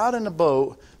mean, they're out in the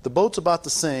boat's about to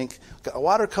sink, got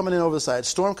water coming in over the side,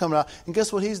 storm coming out, and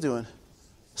guess what he's doing?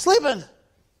 Sleeping.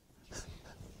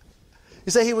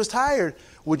 You say he was tired.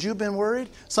 Would you have been worried?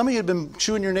 Some of you had been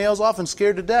chewing your nails off and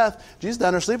scared to death. Jesus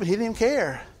down there sleeping, he didn't even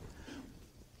care.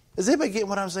 Is anybody getting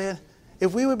what I'm saying?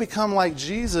 If we would become like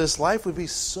Jesus, life would be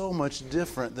so much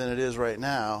different than it is right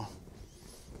now.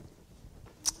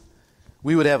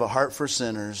 We would have a heart for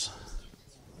sinners.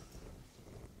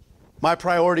 My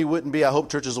priority wouldn't be, I hope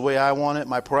church is the way I want it.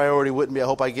 My priority wouldn't be, I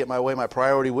hope I get my way. My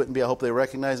priority wouldn't be, I hope they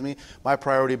recognize me. My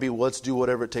priority would be, let's do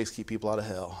whatever it takes to keep people out of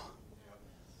hell.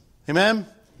 Amen?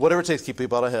 Whatever it takes to keep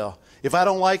people out of hell. If I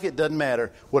don't like it, doesn't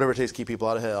matter. Whatever it takes to keep people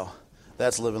out of hell.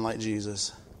 That's living like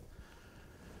Jesus.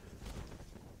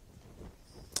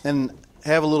 And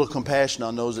have a little compassion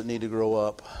on those that need to grow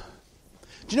up.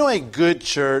 Do you know a good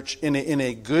church, in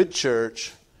a good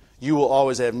church, you will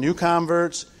always have new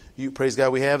converts. Praise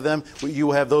God, we have them. You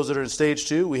will have those that are in stage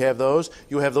 2. We have those.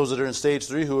 You will have those that are in stage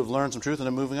 3 who have learned some truth and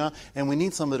are moving on. And we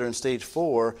need some that are in stage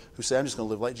 4 who say, I'm just going to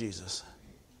live like Jesus.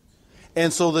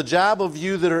 And so the job of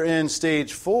you that are in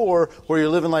stage 4, where you're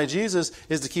living like Jesus,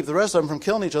 is to keep the rest of them from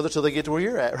killing each other till they get to where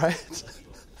you're at, right?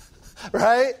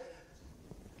 Right?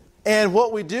 And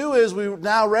what we do is we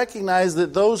now recognize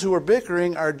that those who are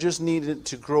bickering are just needed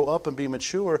to grow up and be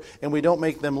mature, and we don't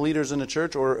make them leaders in the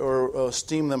church or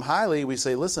esteem them highly. We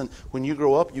say, listen, when you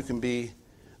grow up, you can be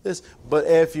this. But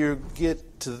if you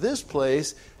get to this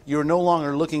place, you're no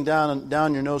longer looking down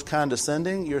your nose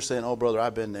condescending. You're saying, oh, brother,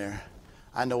 I've been there.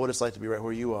 I know what it's like to be right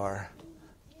where you are.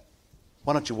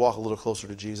 Why don't you walk a little closer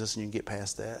to Jesus and you can get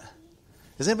past that?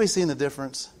 Is anybody seeing the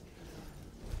difference?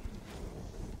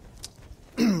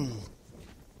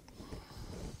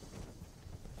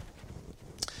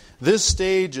 This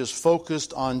stage is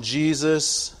focused on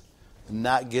Jesus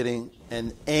not getting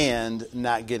and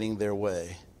not getting their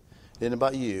way. It isn't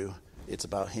about you, it's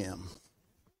about Him.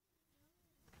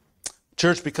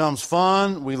 Church becomes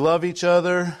fun. We love each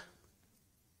other.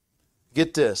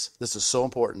 Get this. This is so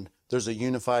important. There's a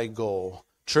unified goal.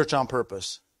 Church on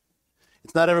purpose.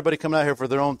 It's not everybody coming out here for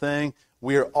their own thing.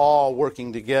 We are all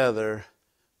working together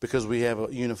because we have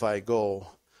a unified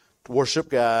goal. To worship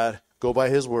God, go by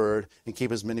His word, and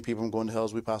keep as many people from going to hell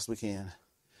as we possibly can.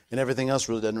 And everything else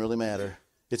really doesn't really matter.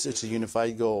 It's a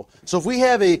unified goal. So if we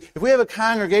have a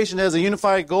congregation that has a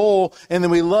unified goal, and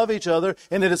then we love each other,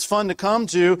 and that it's fun to come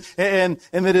to, and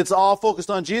that it's all focused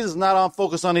on Jesus, not all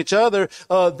focused on each other,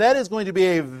 that is going to be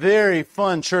a very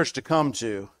fun church to come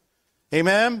to.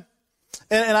 Amen?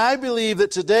 And I believe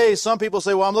that today some people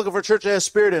say, well, I'm looking for a church that has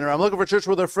spirit in it. I'm looking for a church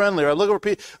where they're friendly. Or I'm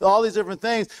looking for all these different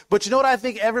things. But you know what I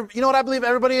think? You know what I believe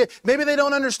everybody, maybe they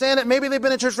don't understand it. Maybe they've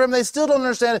been in church forever and they still don't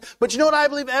understand it. But you know what I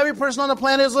believe every person on the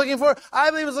planet is looking for? I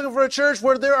believe it's looking for a church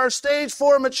where there are stage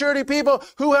 4 maturity people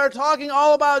who are talking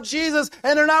all about Jesus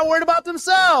and they're not worried about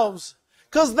themselves.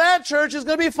 Because that church is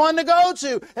going to be fun to go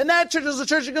to. And that church is a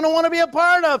church you're going to want to be a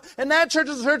part of. And that church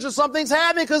is a church that something's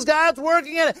happening because God's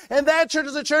working in it. And that church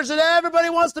is a church that everybody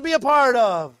wants to be a part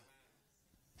of.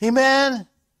 Amen?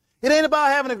 It ain't about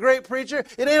having a great preacher.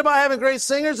 It ain't about having great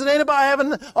singers. It ain't about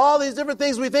having all these different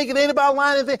things we think. It ain't about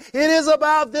lying. It is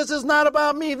about, this is not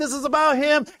about me. This is about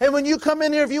Him. And when you come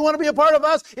in here, if you want to be a part of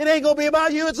us, it ain't going to be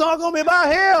about you. It's all going to be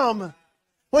about Him.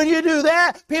 When you do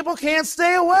that, people can't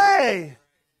stay away.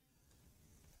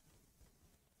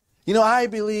 You know, I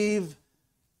believe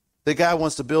that God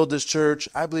wants to build this church.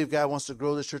 I believe God wants to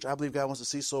grow this church. I believe God wants to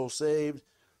see souls saved.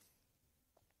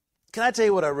 Can I tell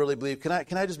you what I really believe? Can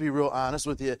I just be real honest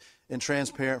with you and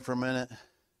transparent for a minute?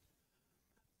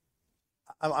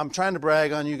 I'm trying to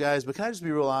brag on you guys, but can I just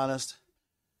be real honest?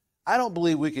 I don't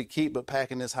believe we could keep but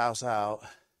packing this house out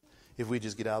if we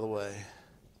just get out of the way.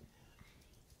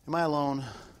 Am I alone?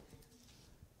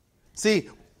 See,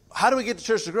 how do we get the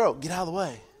church to grow? Get out of the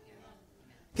way.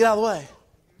 Get out of the way.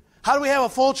 How do we have a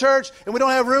full church and we don't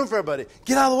have room for everybody?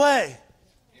 Get out of the way.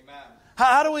 Amen.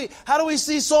 How do we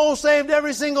see souls saved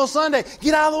every single Sunday?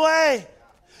 Get out of the way.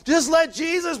 Just let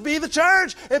Jesus be the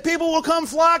church and people will come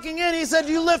flocking in. He said,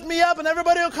 you lift me up and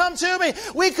everybody will come to me.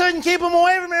 We couldn't keep them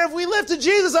away from here if we lifted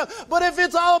Jesus up. But if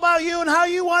it's all about you and how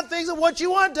you want things and what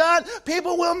you want done,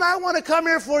 people will not want to come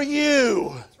here for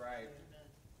you. That's right.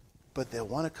 But they'll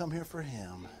want to come here for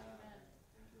Him.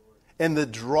 And the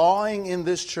drawing in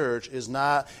this church is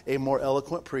not a more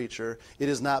eloquent preacher. It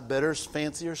is not better,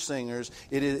 fancier singers.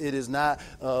 It is not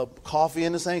coffee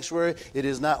in the sanctuary. It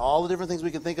is not all the different things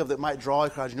we can think of that might draw a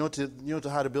crowd. You know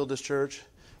how to build this church?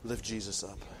 Lift Jesus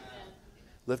up.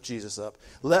 Lift Jesus up.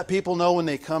 Let people know when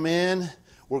they come in,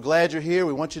 we're glad you're here.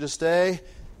 We want you to stay.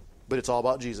 But it's all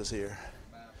about Jesus here.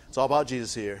 It's all about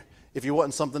Jesus here. If you're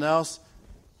wanting something else,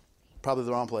 probably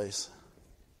the wrong place.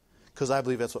 Because I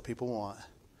believe that's what people want.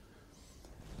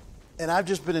 And I've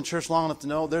just been in church long enough to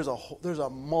know there's a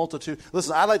multitude.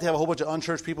 Listen, I'd like to have a whole bunch of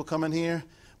unchurched people come in here,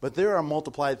 but there are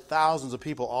multiplied thousands of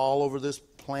people all over this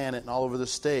planet and all over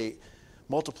this state,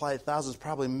 multiplied thousands,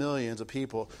 probably millions of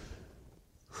people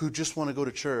who just want to go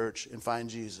to church and find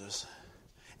Jesus.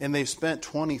 And they've spent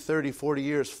 20, 30, 40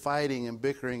 years fighting and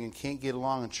bickering and can't get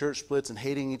along and church splits and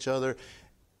hating each other,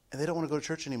 and they don't want to go to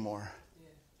church anymore.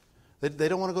 They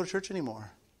don't want to go to church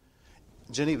anymore.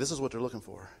 Jenny, this is what they're looking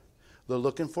for. They're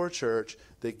looking for a church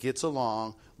that gets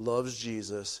along, loves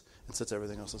Jesus, and sets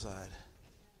everything else aside.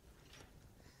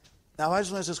 Now, I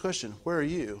just want to ask this question. Where are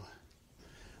you?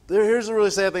 Here's the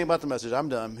really sad thing about the message. I'm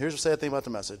done. Here's the sad thing about the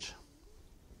message.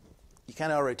 You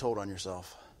kind of already told on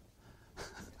yourself.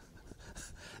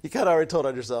 You kind of already told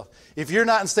on yourself. If you're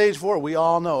not in stage 4, we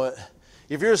all know it.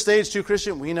 If you're a stage 2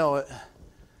 Christian, we know it.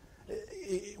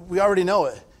 We already know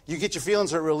it. You get your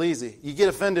feelings hurt real easy. You get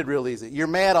offended real easy. You're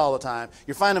mad all the time.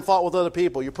 You're finding fault with other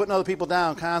people. You're putting other people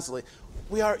down constantly.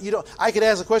 I could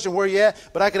ask a question, where are you at?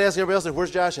 But I could ask everybody else,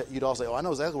 where's Josh at? You'd all say, oh, I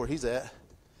know exactly where he's at.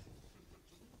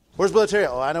 Where's Brother Terry?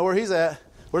 Oh, I know where he's at.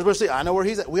 Where's Brother Steve? I know where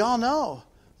he's at. We all know,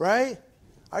 right?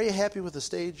 Are you happy with the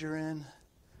stage you're in?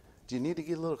 Do you need to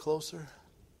get a little closer?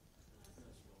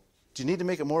 Do you need to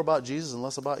make it more about Jesus and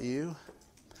less about you?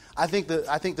 I think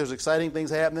there's exciting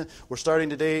things happening. We're starting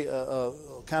today,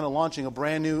 kind of launching a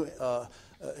brand new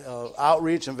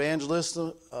outreach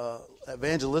evangelistically.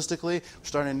 We're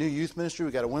starting a new youth ministry.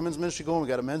 We got a women's ministry going. We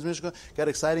got a men's ministry going. Got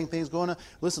exciting things going on.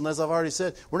 Listen, as I've already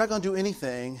said, we're not going to do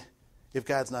anything if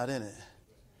God's not in it.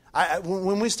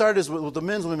 When we started this with the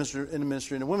men's ministry and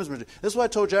the women's ministry, this is what I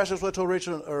told Josh, this is what I told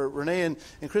Rachel or Renee and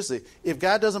Christy. If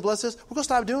God doesn't bless us, we're going to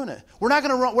stop doing it. We're not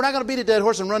going to beat a dead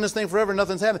horse and run this thing forever and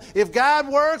nothing's happening. If God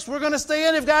works, we're going to stay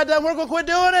in. If God doesn't, we're going to quit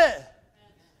doing it.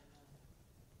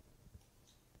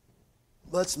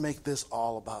 Let's make this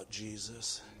all about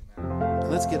Jesus. And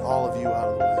let's get all of you out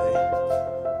of the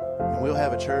way. And we'll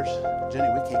have a church. Jenny,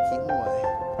 we can't keep them away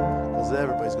because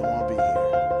everybody's going to want to be here.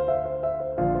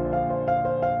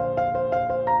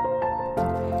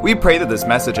 We pray that this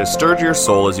message has stirred your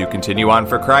soul as you continue on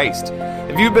for Christ.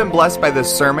 If you've been blessed by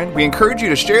this sermon, we encourage you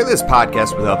to share this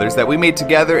podcast with others that we may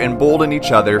together embolden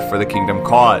each other for the kingdom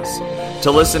cause.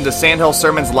 To listen to Sandhill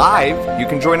Sermons live, you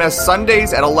can join us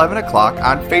Sundays at 11 o'clock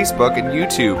on Facebook and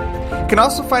YouTube. You can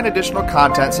also find additional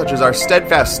content such as our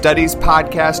Steadfast Studies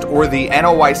podcast or the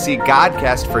NOYC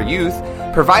Godcast for Youth,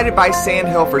 provided by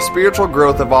Sandhill for spiritual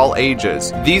growth of all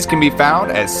ages. These can be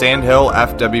found at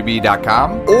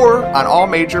sandhillfwb.com or on all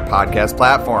major podcast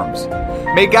platforms.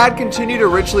 May God continue to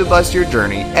richly bless your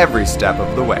journey every step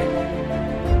of the way.